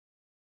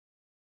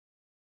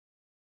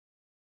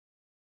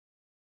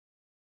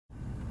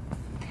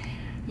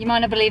You might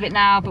not believe it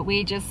now, but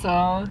we just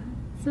saw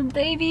some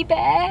baby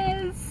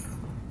bears.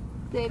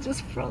 They're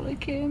just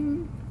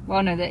frolicking.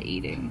 Well, no, they're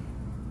eating.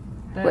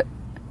 But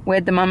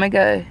Where'd the mama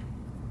go?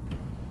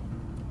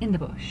 in the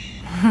bush.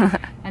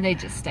 And they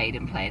just stayed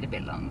and played a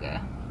bit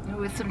longer.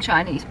 With some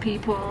Chinese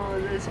people.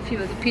 There's a few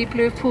other people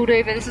who have pulled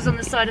over. This is on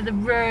the side of the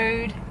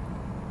road.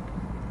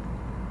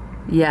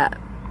 Yeah.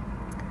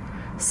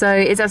 So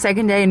it's our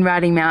second day in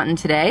Riding Mountain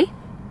today.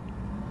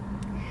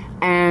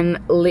 And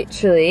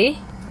literally,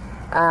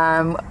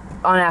 on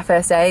our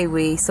first day,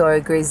 we saw a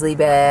grizzly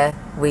bear,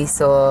 we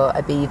saw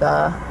a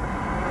beaver,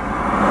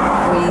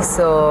 we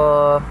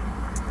saw,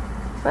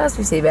 what else did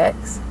we see,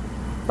 Bex?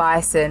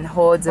 Bison,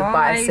 hordes of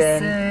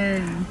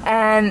bison.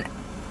 And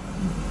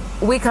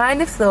we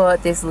kind of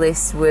thought this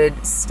list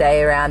would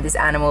stay around, this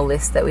animal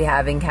list that we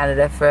have in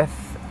Canada, for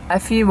a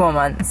few more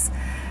months.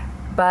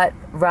 But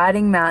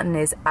Riding Mountain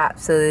is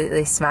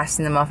absolutely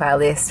smashing them off our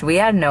list. We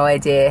had no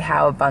idea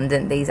how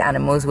abundant these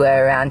animals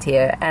were around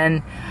here,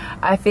 and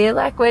I feel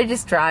like we're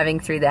just driving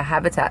through their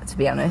habitat, to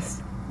be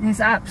honest. It's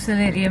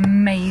absolutely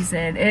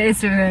amazing. It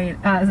is really,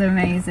 that's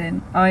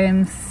amazing. I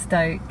am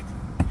stoked.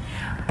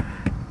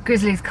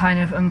 Grizzly's kind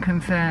of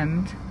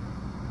unconfirmed.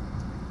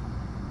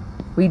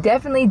 We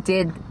definitely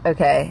did,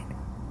 okay,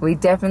 we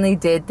definitely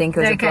did think it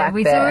was a black bear.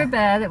 We saw a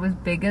bear that was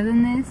bigger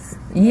than this.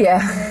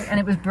 Yeah. And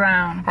it was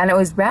brown. And it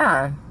was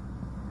brown.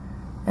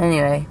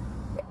 Anyway,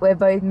 we're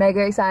both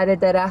mega excited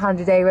that our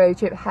 100-day road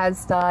trip has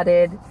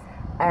started,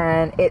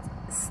 and it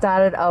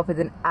started off with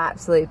an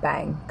absolute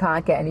bang.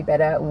 Can't get any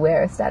better.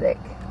 We're ecstatic.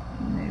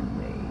 No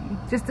way.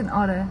 Just an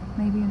otter.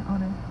 Maybe an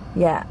otter.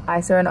 Yeah,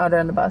 I saw an otter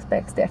on the bus.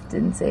 Bex Steph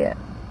didn't see it.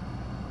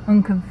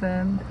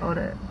 Unconfirmed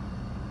otter.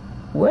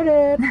 Would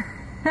it?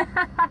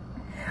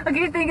 I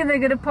keep thinking they're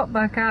gonna pop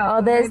back out.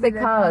 Oh, there's the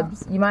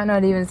cubs. You might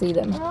not even see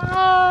them.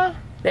 Ah.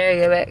 There you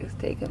go, Bex.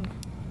 Take them.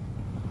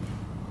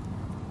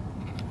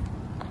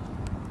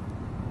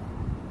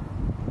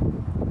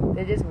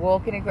 They're just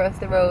walking across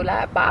the road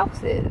like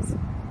bouncers.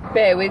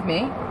 Bear with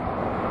me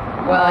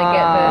while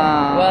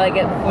I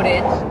get the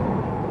footage.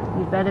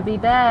 You better be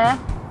there.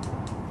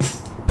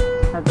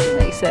 That doesn't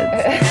make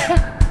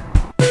sense.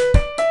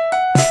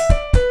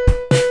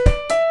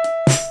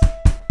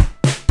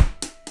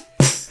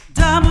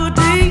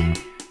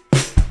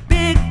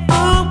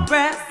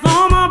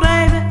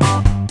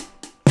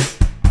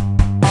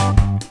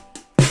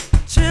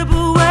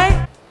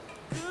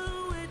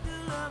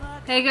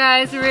 Hey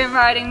guys, we're in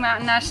Riding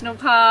Mountain National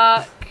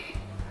Park.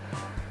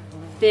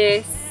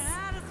 This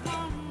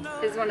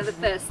is one of the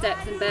first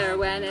steps in bear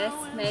awareness,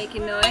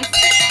 making noise.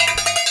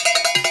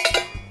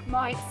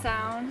 Might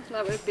sound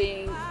like we're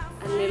being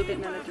a little bit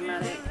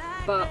melodramatic,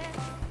 but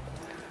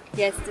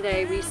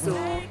yesterday we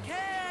saw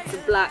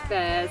some black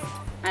bears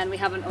and we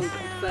have an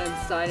unconfirmed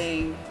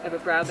sighting of a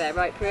brown bear,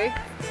 right Prue?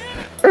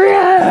 So,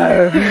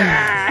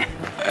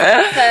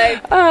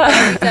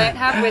 we don't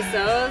have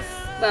whistles.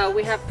 Well,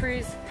 we have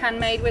Prue's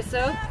handmade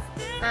whistle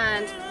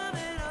and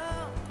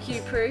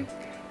cue Prue.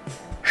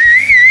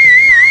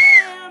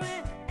 Oh,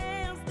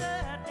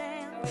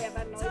 we have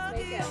a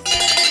noisemaker.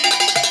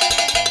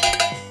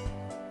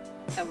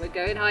 And we're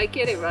going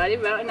hiking in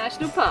Riding Mountain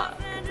National Park.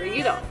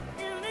 Bring it on.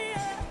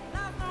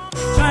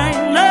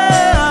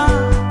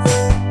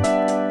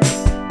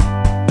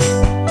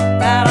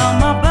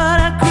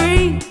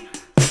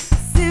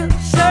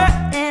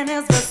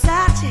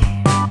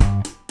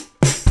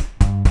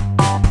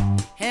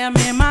 Hand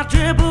me my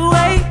trip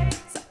away.